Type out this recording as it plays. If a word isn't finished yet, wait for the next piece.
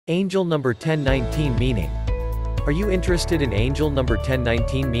Angel number 1019 meaning. Are you interested in angel number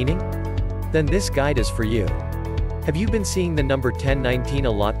 1019 meaning? Then this guide is for you. Have you been seeing the number 1019 a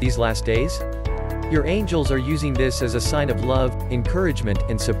lot these last days? Your angels are using this as a sign of love, encouragement,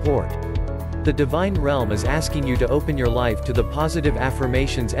 and support. The divine realm is asking you to open your life to the positive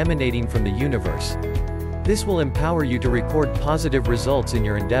affirmations emanating from the universe. This will empower you to record positive results in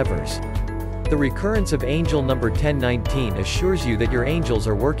your endeavors. The recurrence of angel number 1019 assures you that your angels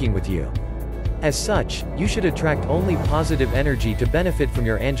are working with you. As such, you should attract only positive energy to benefit from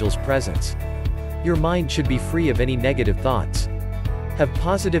your angel's presence. Your mind should be free of any negative thoughts. Have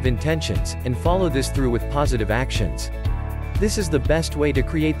positive intentions, and follow this through with positive actions. This is the best way to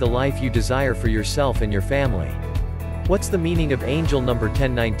create the life you desire for yourself and your family. What's the meaning of angel number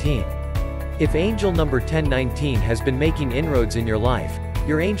 1019? If angel number 1019 has been making inroads in your life,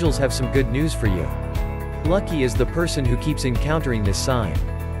 your angels have some good news for you. Lucky is the person who keeps encountering this sign.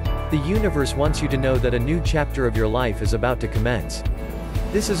 The universe wants you to know that a new chapter of your life is about to commence.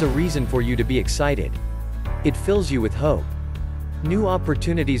 This is a reason for you to be excited. It fills you with hope. New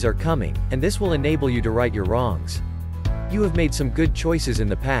opportunities are coming, and this will enable you to right your wrongs. You have made some good choices in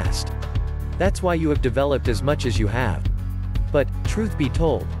the past. That's why you have developed as much as you have. But, truth be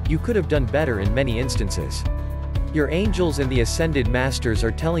told, you could have done better in many instances. Your angels and the ascended masters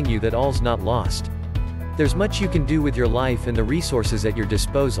are telling you that all's not lost. There's much you can do with your life and the resources at your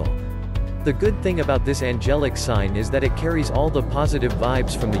disposal. The good thing about this angelic sign is that it carries all the positive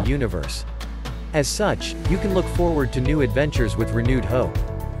vibes from the universe. As such, you can look forward to new adventures with renewed hope.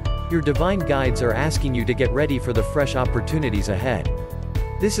 Your divine guides are asking you to get ready for the fresh opportunities ahead.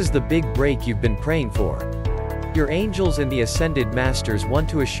 This is the big break you've been praying for. Your angels and the ascended masters want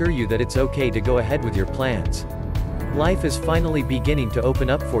to assure you that it's okay to go ahead with your plans. Life is finally beginning to open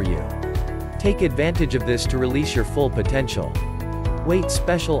up for you. Take advantage of this to release your full potential. Wait,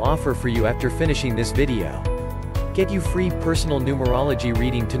 special offer for you after finishing this video. Get you free personal numerology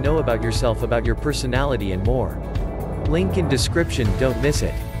reading to know about yourself, about your personality and more. Link in description, don't miss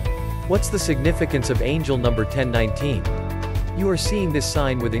it. What's the significance of angel number 1019? You are seeing this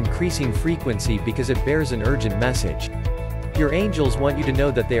sign with increasing frequency because it bears an urgent message. Your angels want you to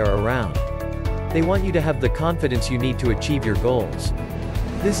know that they are around. They want you to have the confidence you need to achieve your goals.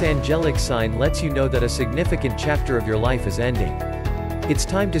 This angelic sign lets you know that a significant chapter of your life is ending. It's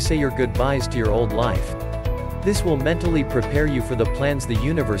time to say your goodbyes to your old life. This will mentally prepare you for the plans the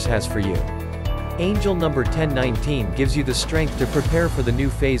universe has for you. Angel number 1019 gives you the strength to prepare for the new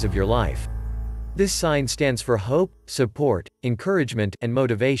phase of your life. This sign stands for hope, support, encouragement, and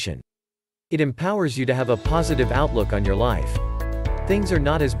motivation. It empowers you to have a positive outlook on your life. Things are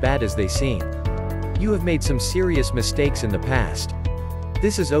not as bad as they seem. You have made some serious mistakes in the past.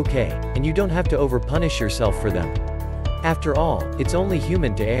 This is okay, and you don't have to overpunish yourself for them. After all, it's only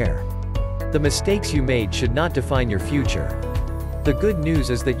human to err. The mistakes you made should not define your future. The good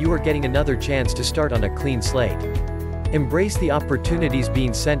news is that you are getting another chance to start on a clean slate. Embrace the opportunities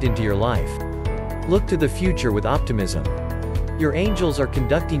being sent into your life. Look to the future with optimism. Your angels are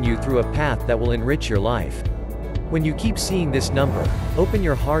conducting you through a path that will enrich your life. When you keep seeing this number, open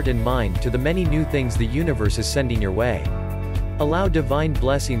your heart and mind to the many new things the universe is sending your way. Allow divine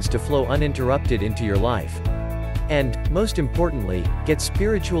blessings to flow uninterrupted into your life. And, most importantly, get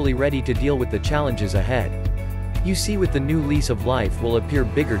spiritually ready to deal with the challenges ahead. You see, with the new lease of life will appear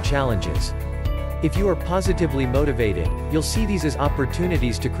bigger challenges. If you are positively motivated, you'll see these as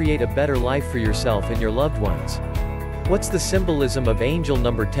opportunities to create a better life for yourself and your loved ones. What's the symbolism of angel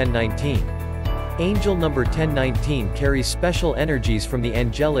number 1019? Angel number 1019 carries special energies from the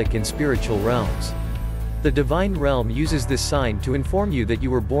angelic and spiritual realms. The divine realm uses this sign to inform you that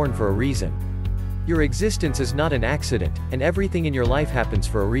you were born for a reason. Your existence is not an accident, and everything in your life happens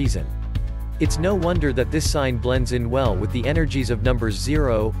for a reason. It's no wonder that this sign blends in well with the energies of numbers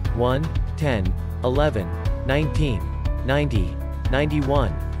 0, 1, 10, 11, 19, 90,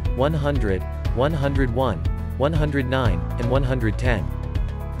 91, 100, 101, 109, and 110.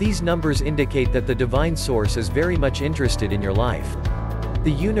 These numbers indicate that the divine source is very much interested in your life.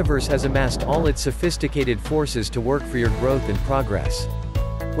 The universe has amassed all its sophisticated forces to work for your growth and progress.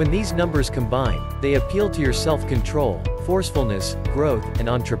 When these numbers combine, they appeal to your self-control, forcefulness, growth, and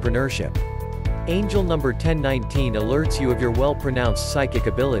entrepreneurship. Angel number 1019 alerts you of your well-pronounced psychic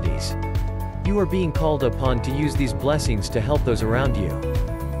abilities. You are being called upon to use these blessings to help those around you.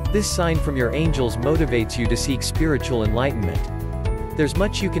 This sign from your angels motivates you to seek spiritual enlightenment. There's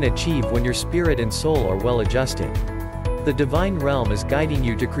much you can achieve when your spirit and soul are well adjusted. The divine realm is guiding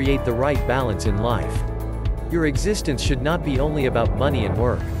you to create the right balance in life. Your existence should not be only about money and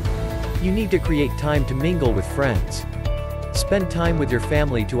work. You need to create time to mingle with friends. Spend time with your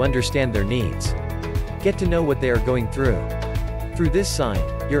family to understand their needs. Get to know what they are going through. Through this sign,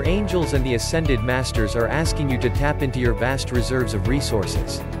 your angels and the ascended masters are asking you to tap into your vast reserves of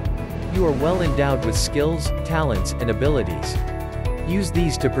resources. You are well endowed with skills, talents, and abilities. Use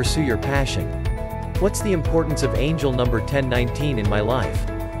these to pursue your passion. What's the importance of angel number 1019 in my life?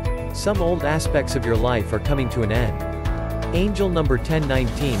 Some old aspects of your life are coming to an end. Angel number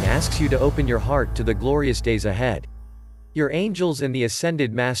 1019 asks you to open your heart to the glorious days ahead. Your angels and the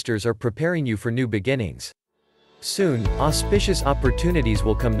ascended masters are preparing you for new beginnings. Soon, auspicious opportunities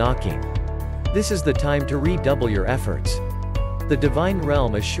will come knocking. This is the time to redouble your efforts. The divine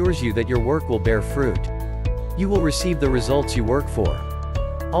realm assures you that your work will bear fruit. You will receive the results you work for.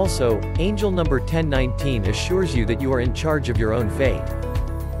 Also, angel number 1019 assures you that you are in charge of your own fate.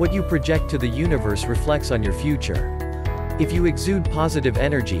 What you project to the universe reflects on your future. If you exude positive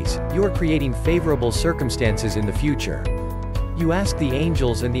energies, you are creating favorable circumstances in the future. You ask the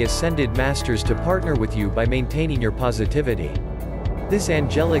angels and the ascended masters to partner with you by maintaining your positivity. This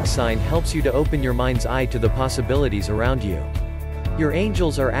angelic sign helps you to open your mind's eye to the possibilities around you. Your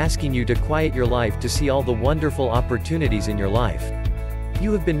angels are asking you to quiet your life to see all the wonderful opportunities in your life.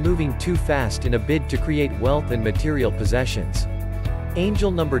 You have been moving too fast in a bid to create wealth and material possessions. Angel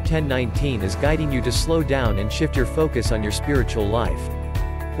number 1019 is guiding you to slow down and shift your focus on your spiritual life.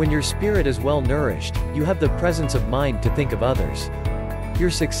 When your spirit is well nourished, you have the presence of mind to think of others. Your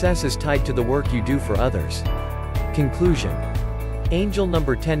success is tied to the work you do for others. Conclusion. Angel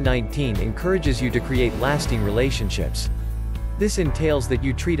number 1019 encourages you to create lasting relationships. This entails that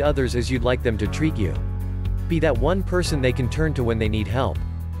you treat others as you'd like them to treat you. Be that one person they can turn to when they need help.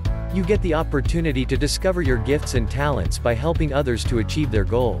 You get the opportunity to discover your gifts and talents by helping others to achieve their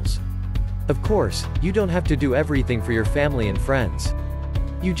goals. Of course, you don't have to do everything for your family and friends.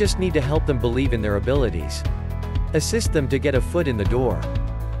 You just need to help them believe in their abilities. Assist them to get a foot in the door.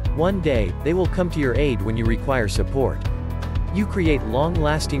 One day, they will come to your aid when you require support. You create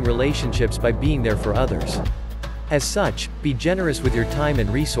long-lasting relationships by being there for others. As such, be generous with your time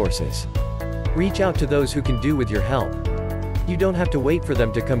and resources. Reach out to those who can do with your help. You don't have to wait for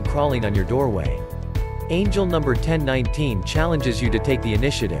them to come crawling on your doorway. Angel number 1019 challenges you to take the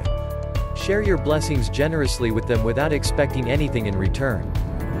initiative. Share your blessings generously with them without expecting anything in return.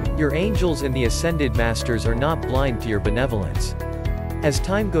 Your angels and the ascended masters are not blind to your benevolence. As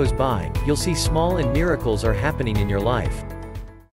time goes by, you'll see small and miracles are happening in your life.